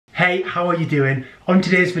Hey, how are you doing? On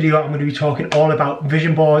today's video, I'm going to be talking all about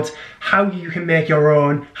vision boards, how you can make your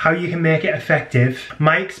own, how you can make it effective,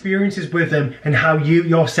 my experiences with them, and how you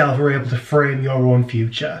yourself are able to frame your own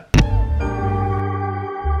future.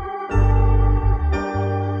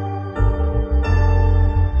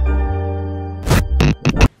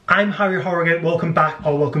 I'm Horrigan, welcome back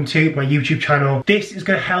or welcome to my YouTube channel. This is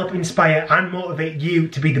going to help inspire and motivate you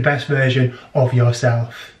to be the best version of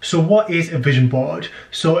yourself. So what is a vision board?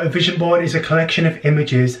 So a vision board is a collection of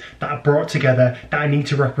images that are brought together that need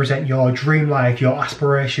to represent your dream life, your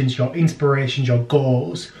aspirations, your inspirations, your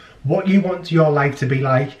goals, what you want your life to be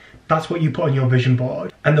like. That's what you put on your vision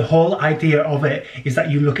board. And the whole idea of it is that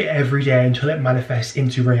you look at it every day until it manifests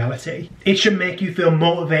into reality. It should make you feel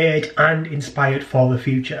motivated and inspired for the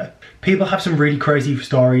future. People have some really crazy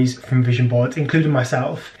stories from vision boards, including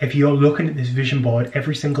myself. If you're looking at this vision board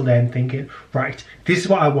every single day and thinking, right, this is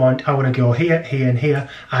what I want to go here, here and here.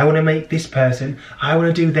 I want to make this person. I want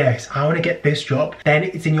to do this. I want to get this job. Then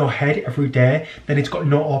it's in your head every day. Then it's got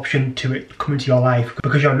no option to it coming to your life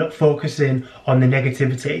because you're not focusing on the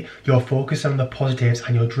negativity. You're focused on the positives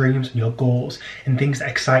and your dreams and your goals and things that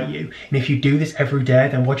excite you. And if you do this every day,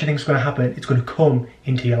 then what do you think is going to happen? It's going to come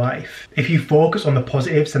into your life. If you focus on the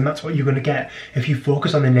positives, then that's what you're going to get. If you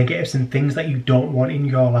focus on the negatives and things that you don't want in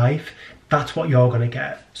your life, that's what you're going to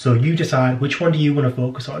get. So you decide, which one do you want to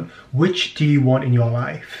focus on? Which do you want in your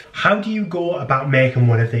life? How do you go about making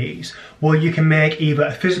one of these? Well, you can make either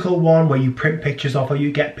a physical one where you print pictures off, or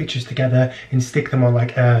you get pictures together and stick them on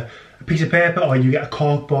like a piece of paper, or you get a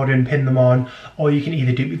corkboard and pin them on, or you can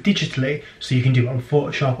either do it digitally, so you can do it on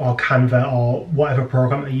Photoshop or Canva or whatever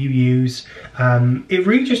program that you use. It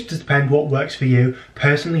really just depends what works for you.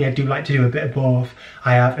 Personally, I do like to do a bit of both.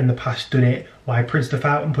 I have in the past done it where I print stuff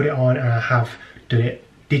out and put it on, and I have done it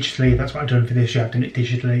digitally. That's what I've done for this year. I've done it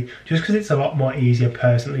digitally just because it's a lot more easier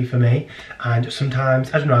personally for me. And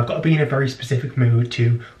sometimes, I don't know, I've got to be in a very specific mood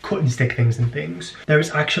to cut and stick things and things. There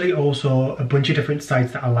is actually also a bunch of different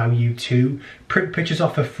sites that allow you to print pictures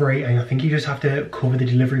off for free, and I think you just have to cover the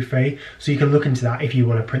delivery fee. So you can look into that if you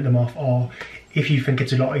want to print them off, or if you think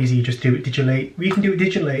it's a lot easier, just do it digitally. You can do it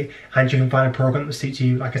digitally and you can find a program that suits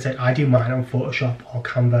you. Like I said, I do mine on Photoshop or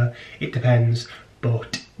Canva. It depends,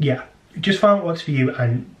 but yeah. Just find what works for you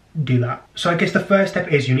and do that. So I guess the first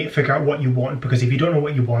step is you need to figure out what you want, because if you don't know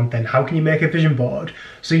what you want, then how can you make a vision board?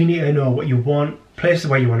 So you need to know what you want, places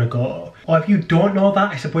where you want to go. Or if you don't know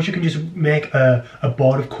that, I suppose you can just make a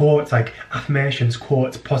board of quotes, like affirmations,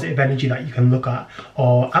 quotes, positive energy that you can look at,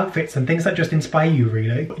 or outfits and things that just inspire you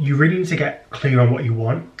really. You really need to get clear on what you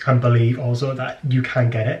want and believe also that you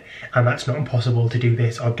can get it, and that's not impossible to do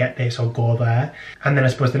this or get this or go there. And then I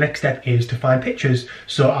suppose the next step is to find pictures.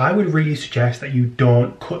 So I would really suggest that you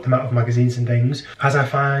don't cut them out of magazines and things, as I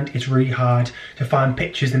find it's really hard to find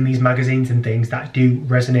pictures in these magazines and things that do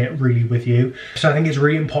resonate really with you. So I think it's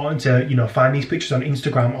really important to, you know, find these pictures on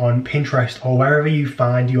Instagram, on Pinterest, or wherever you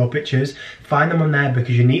find your pictures. Find them on there,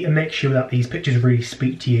 because you need to make sure that these pictures really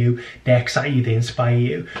speak to you, they excite you, they inspire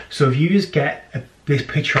you. So if you just get this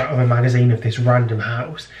picture out of a magazine of this random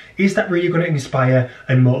house, is that really going to inspire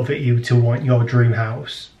and motivate you to want your dream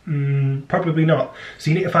house? Probably not.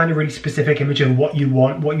 So you need to find a really specific image of what you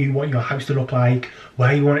want your house to look like,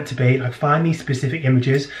 where you want it to be. Like, find these specific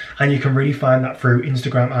images, and you can really find that through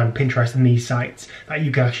Instagram and Pinterest and these sites that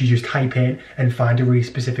you can actually just type in and find a really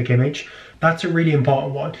specific image. That's a really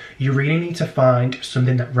important one. You really need to find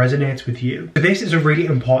something that resonates with you. This is a really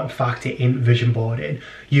important factor in vision boarding.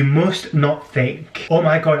 You must not think, oh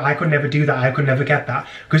my god, I could never do that, I could never get that.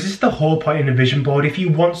 Because this is the whole point in a vision board. If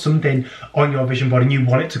you want something on your vision board and you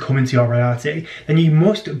want it to come into your reality, then you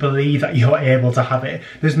must believe that you're able to have it.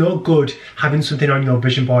 There's no good having something on your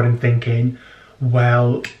vision board and thinking,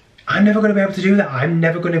 well, I'm never going to be able to do that. I'm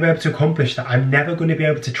never going to be able to accomplish that. I'm never going to be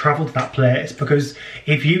able to travel to that place, because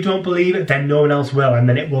if you don't believe it, then no one else will, and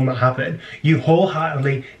then it will not happen. You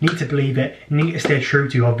wholeheartedly need to believe it, need to stay true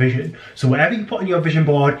to your vision. So whatever you put on your vision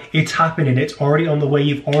board, it's happening. It's already on the way.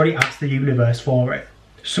 You've already asked the universe for it.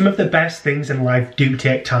 Some of the best things in life do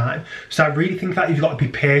take time. So I really think that you've got to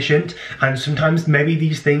be patient, and sometimes maybe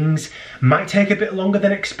these things might take a bit longer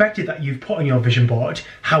than expected that you've put on your vision board.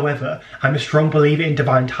 However, I'm a strong believer in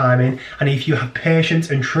divine timing, and if you have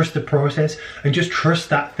patience and trust the process and just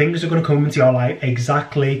trust that things are going to come into your life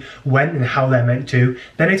exactly when and how they're meant to,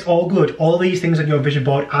 then it's all good. All these things on your vision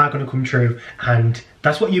board are going to come true, and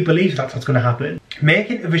that's what you believe, that's what's going to happen.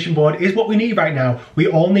 Making a vision board is what we need right now. We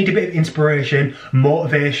all need a bit of inspiration,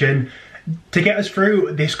 motivation, to get us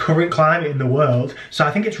through this current climate in the world. So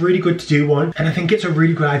I think it's really good to do one, and I think it's a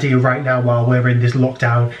really good idea right now while we're in this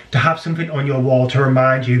lockdown to have something on your wall to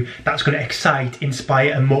remind you that's going to excite,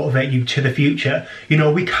 inspire and motivate you to the future. You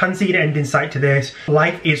know, we can see an end in sight to this.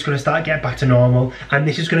 Life is going to start getting back to normal, and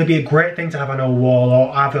this is going to be a great thing to have on our wall,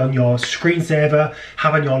 or have on your screensaver,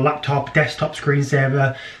 have on your laptop, desktop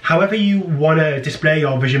screensaver, however you want to display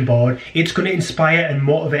your vision board. It's going to inspire and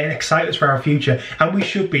motivate and excite us for our future, and we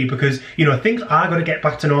should be, because you know, things are going to get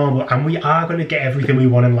back to normal and we are going to get everything we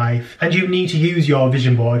want in life. And you need to use your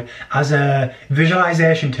vision board as a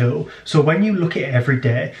visualization tool. So when you look at it every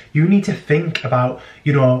day, you need to think about,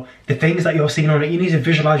 you know, the things that you're seeing on it. You need to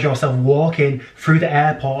visualize yourself walking through the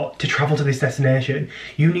airport to travel to this destination.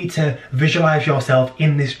 You need to visualize yourself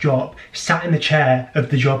in this job, sat in the chair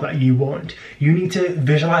of the job that you want. You need to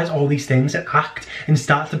visualize all these things and act and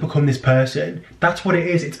start to become this person. That's what it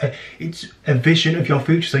is. It's a vision of your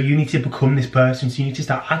future. So you need to become this person. So you need to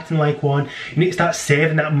start acting like one. You need to start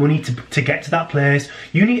saving that money to get to that place.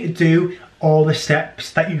 You need to do all the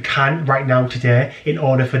steps that you can right now today in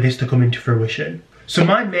order for this to come into fruition. So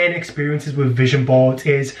my main experiences with vision boards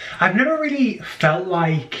is I've never really felt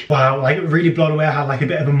like, wow, like really blown away. I had like a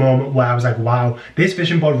bit of a moment where I was like, wow, this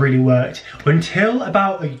vision board really worked, until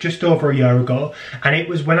about just over a year ago. And it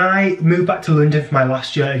was when I moved back to London for my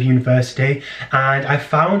last year of university, and I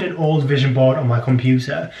found an old vision board on my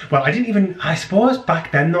computer. Well, I suppose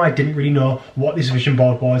back then though, I didn't really know what this vision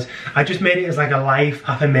board was. I just made it as like a life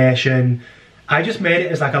affirmation. I just made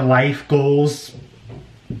it as like a life goals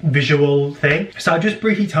visual thing. So I'll just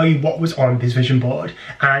briefly tell you what was on this vision board,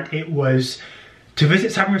 and it was to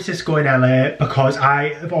visit San Francisco in LA, because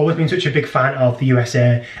I have always been such a big fan of the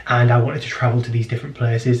USA and I wanted to travel to these different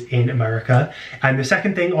places in America. And the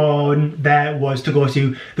second thing on there was to go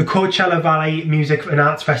to the Coachella Valley Music and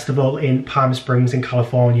Arts Festival in Palm Springs in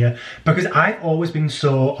California, because I've always been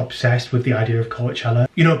so obsessed with the idea of Coachella.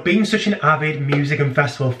 You know, being such an avid music and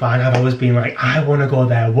festival fan, I've always been like, I want to go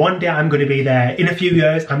there. One day I'm going to be there. In a few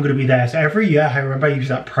years I'm going to be there. So every year I remember I used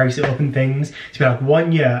to like price it up and things to be like,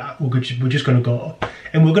 1 year we're just going to go.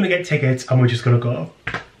 And we're gonna get tickets and we're just gonna go.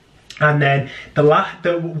 And then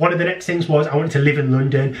one of the next things was I wanted to live in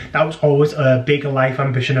London. That was always a big life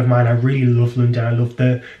ambition of mine. I really love London. I love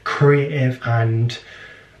the creative and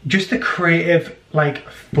just the creative, like,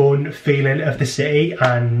 fun feeling of the city.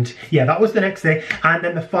 And yeah, that was the next thing. And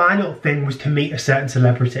then the final thing was to meet a certain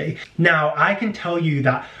celebrity. Now, I can tell you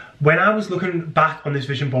that when I was looking back on this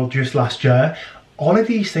vision board just last year, all of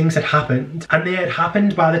these things had happened, and they had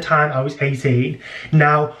happened by the time I was 18.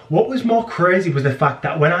 Now, what was more crazy was the fact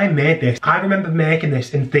that when I made this, I remember making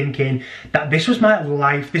this and thinking that this was my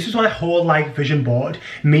life, this was my whole life vision board,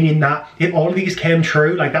 meaning that if all of these came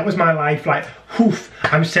true, like that was my life, like, whoof,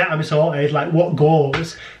 I'm set, I'm sorted, like what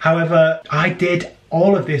goes. However, I did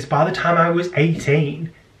all of this by the time I was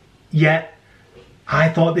 18, yet I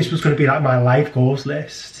thought this was going to be like my life goals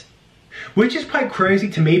list. Which is quite crazy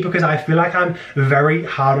to me, because I feel like I'm very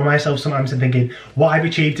hard on myself sometimes and thinking what I've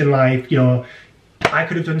achieved in life, you know, I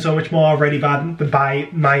could have done so much more already by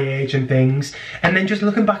my age and things. And then just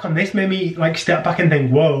looking back on this made me like step back and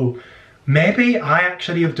think, whoa, maybe I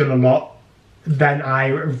actually have done a lot than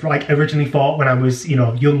I like originally thought when I was, you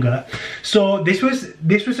know, younger. So this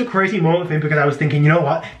was a crazy moment for me, because I was thinking, you know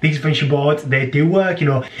what, these vision boards, they do work. You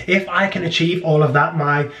know, if I can achieve all of that,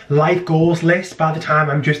 my life goals list, by the time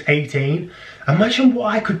I'm just 18, imagine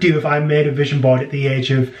what I could do if I made a vision board at the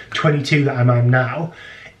age of 22 that I'm now,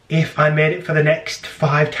 if I made it for the next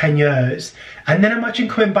 5-10 years. And then imagine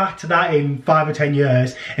coming back to that in 5 or 10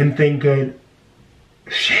 years and thinking,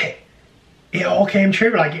 shit, it all came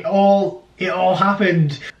true, like it all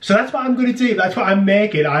happened. So that's what I'm gonna do. That's what I'm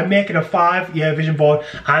making. I'm making a 5-year vision board.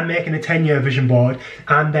 I'm making a 10-year vision board.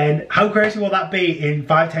 And then how crazy will that be in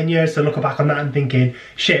 5-10 years to look back on that and thinking,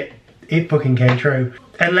 shit, it fucking came true.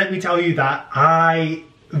 And let me tell you that I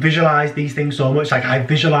visualize these things so much. Like, I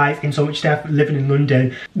visualize in so much depth living in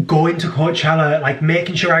London, going to Coachella, like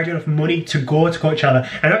making sure I had enough money to go to Coachella.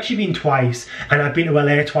 And I've actually been twice, and I've been to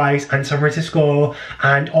LA twice and San Francisco,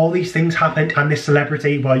 and all these things happened. And this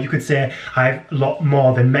celebrity, well, you could say I've a lot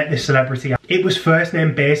more than met this celebrity. It was first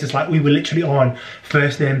name basis, like we were literally on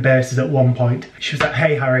first name basis at one point. She was like,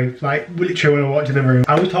 hey Harry, like we literally when I walked in the room.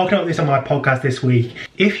 I was talking about this on my podcast this week.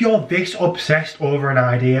 If you're this obsessed over an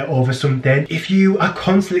idea, over something, if you are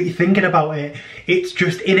constantly thinking about it, it's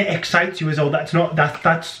just, it excites you as well. That's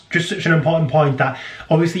just such an important point, that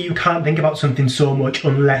obviously you can't think about something so much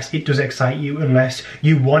unless it does excite you, unless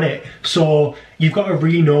you want it. So you've got to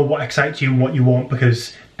really know what excites you and what you want,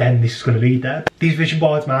 because then this is going to lead there. These vision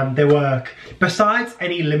boards, man, they work. Besides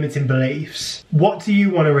any limiting beliefs, what do you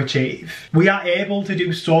want to achieve? We are able to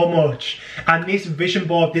do so much, and this vision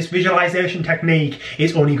board, this visualization technique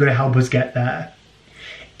is only going to help us get there.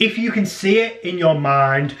 If you can see it in your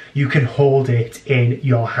mind, you can hold it in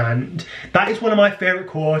your hand. That is one of my favourite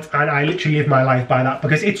quotes, and I literally live my life by that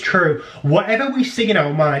because it's true. Whatever we see in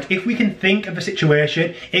our mind, if we can think of a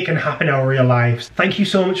situation, it can happen in our real lives. Thank you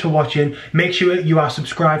so much for watching. Make sure you are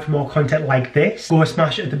subscribed for more content like this. Go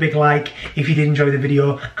smash it at the big like if you did enjoy the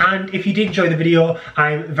video. And if you did enjoy the video,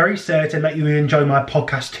 I'm very certain that you will enjoy my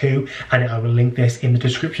podcast too, and I will link this in the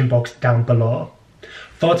description box down below.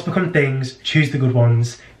 Thoughts become things, choose the good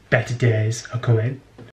ones. Better days are coming.